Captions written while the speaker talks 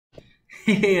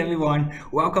Hey everyone,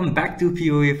 welcome back to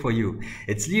POA for you.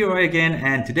 It's Leroy again,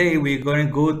 and today we're going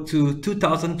to go to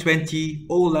 2020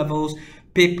 O Levels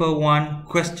Paper 1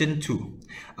 Question 2.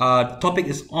 Topic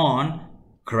is on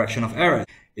correction of errors.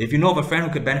 If you know of a friend who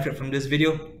could benefit from this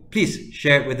video, please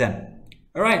share it with them.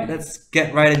 Alright, let's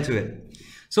get right into it.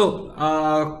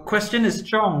 So, question is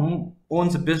Chong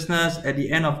owns a business. At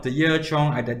the end of the year,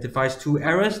 Chong identifies two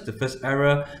errors. The first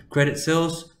error, credit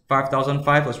sales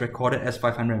 5,005 was recorded as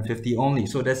 550 only.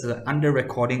 So there's an under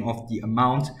recording of the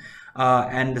amount.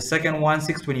 And the second one,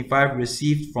 625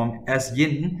 received from S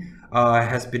Yin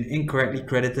has been incorrectly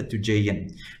credited to J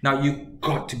Yin. Now you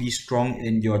got to be strong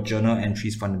in your journal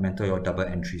entries, fundamental or double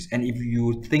entries. And if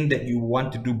you think that you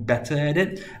want to do better at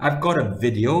it, I've got a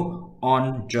video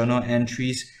on journal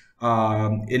entries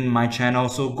in my channel.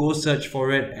 So go search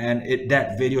for it, and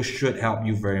that video should help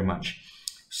you very much.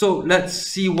 So let's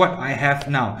see what I have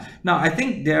now. Now I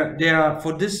think there are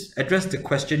for this address the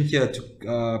question here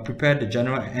to prepare the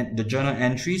journal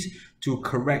entries to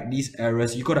correct these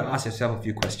errors. You got to ask yourself a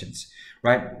few questions,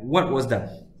 right? What was done,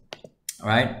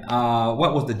 right?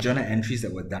 What was the journal entries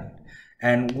that were done,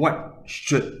 and what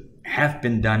should have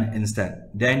been done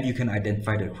instead? Then you can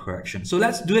identify the correction. So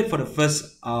let's do it for the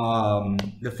first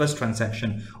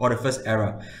transaction or the first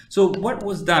error. So what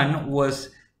was done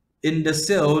was, in the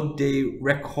sale, they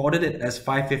recorded it as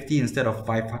 550 instead of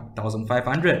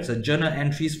 5,500. So journal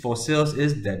entries for sales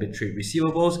is debit trade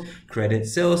receivables, credit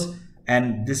sales,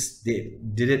 and they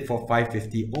did it for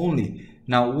 550 only.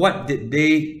 Now, what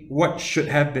should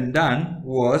have been done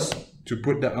was to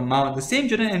put the amount, the same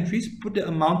journal entries, put the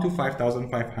amount to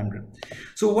 5,500.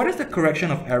 So what is the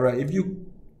correction of error?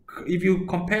 If you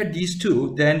compare these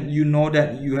two, then you know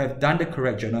that you have done the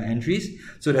correct journal entries.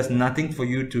 So there's nothing for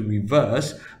you to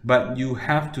reverse, but you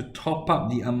have to top up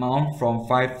the amount from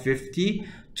 550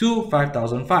 to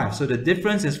 5,005. So the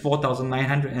difference is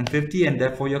 4,950, and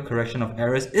therefore your correction of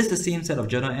errors is the same set of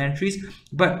journal entries,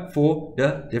 but for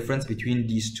the difference between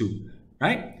these two,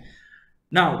 right?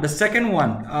 Now, the second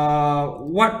one,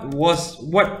 what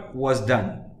was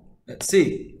done? Let's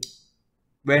see.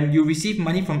 When you receive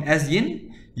money from S Yin,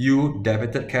 you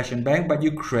debited cash and bank, but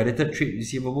you credited trade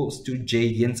receivables to J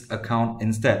Yin's account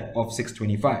instead of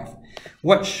 625.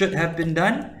 What should have been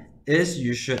done is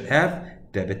you should have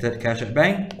debited cash at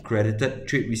bank, credited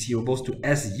trade receivables to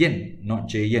S Yin, not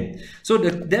J Yin. So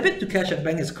the debit to cash at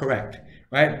bank is correct,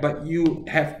 right? But you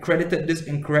have credited this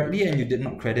incorrectly and you did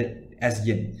not credit S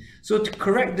Yin. So to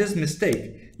correct this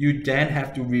mistake, you then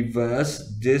have to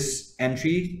reverse this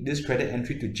entry, this credit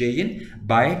entry to J Yin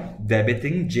by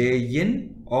debiting J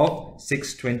Yin of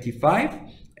 625,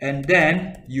 and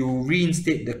then you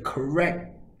reinstate the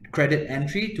correct credit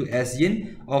entry to S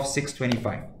Yin of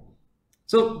 625.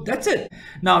 So that's it.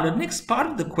 Now the next part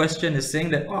of the question is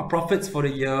saying that profits for the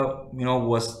year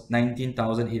was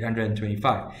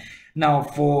 19,825. Now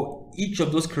for each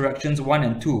of those corrections 1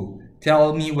 and 2,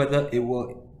 tell me whether it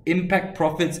will impact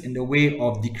profits in the way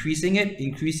of decreasing it,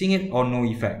 increasing it, or no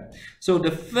effect. So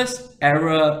the first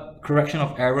error, correction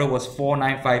of error, was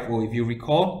 4950. If you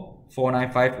recall,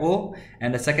 4950,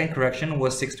 and the second correction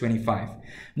was 625.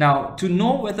 Now, to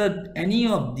know whether any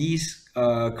of these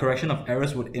correction of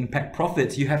errors would impact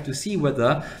profits, you have to see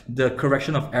whether the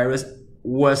correction of errors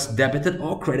was debited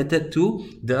or credited to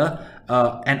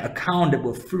an account that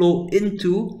will flow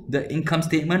into the income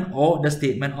statement or the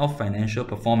statement of financial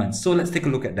performance. So let's take a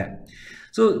look at that.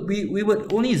 So we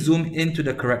would only zoom into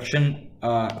the correction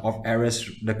of errors,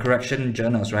 the correction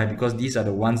journals, right? Because these are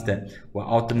the ones that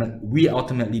we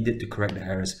ultimately did to correct the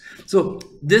errors. So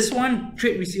this one,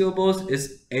 trade receivables,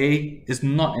 is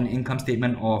not an income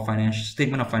statement or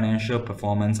statement of financial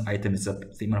performance item. It's a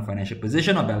statement of financial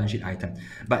position or balance sheet item,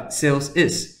 but sales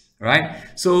is, right?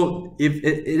 So if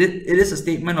it is a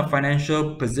statement of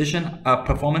financial position,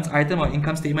 performance item or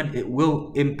income statement, it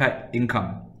will impact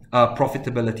income,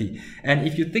 profitability. And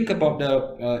if you think about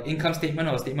the income statement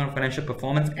or statement of financial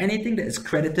performance, anything that is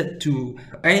credited to,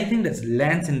 anything that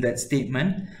lands in that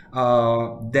statement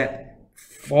that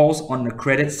falls on the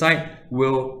credit side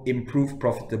will improve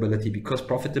profitability, because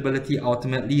profitability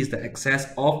ultimately is the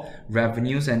excess of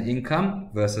revenues and income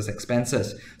versus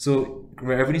expenses. So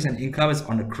revenues and income is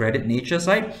on the credit nature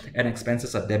side and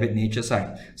expenses are debit nature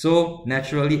side. So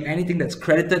naturally, anything that's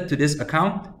credited to this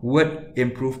account would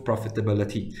improve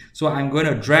profitability. So I'm going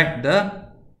to drag the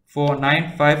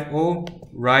 4950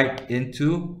 right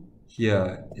into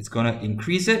here. It's going to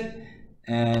increase it,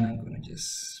 and I'm going to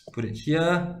just put it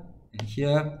here and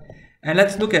here. And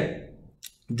let's look at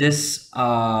this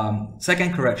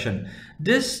second correction.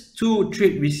 This two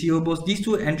trade receivables, these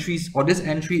two entries, or this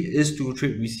entry is to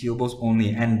trade receivables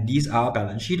only, and these are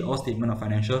balance sheet or statement of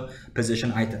financial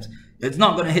position items. It's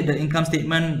not going to hit the income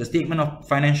statement, the statement of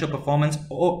financial performance,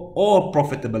 or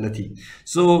profitability.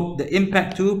 So the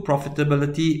impact to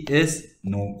profitability is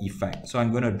no effect. So I'm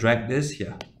going to drag this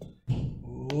here.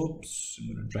 Oops,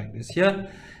 I'm going to drag this here,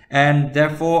 and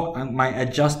therefore my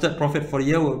adjusted profit for the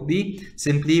year will be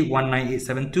simply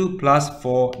 19872 plus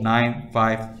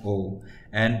 4950,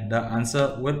 and the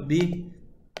answer would be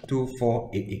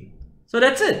 2488. So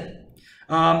that's it.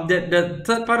 The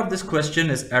third part of this question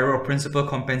is error of principal,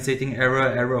 compensating error,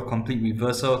 error of complete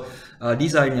reversal.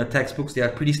 These are in your textbooks. They are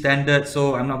pretty standard,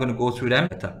 so I'm not going to go through them.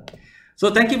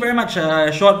 So thank you very much.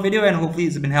 Short video, and hopefully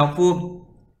it's been helpful.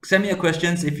 Send me your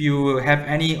questions if you have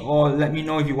any, or let me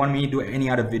know if you want me to do any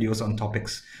other videos on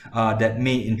topics that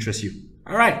may interest you.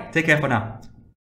 All right, take care for now.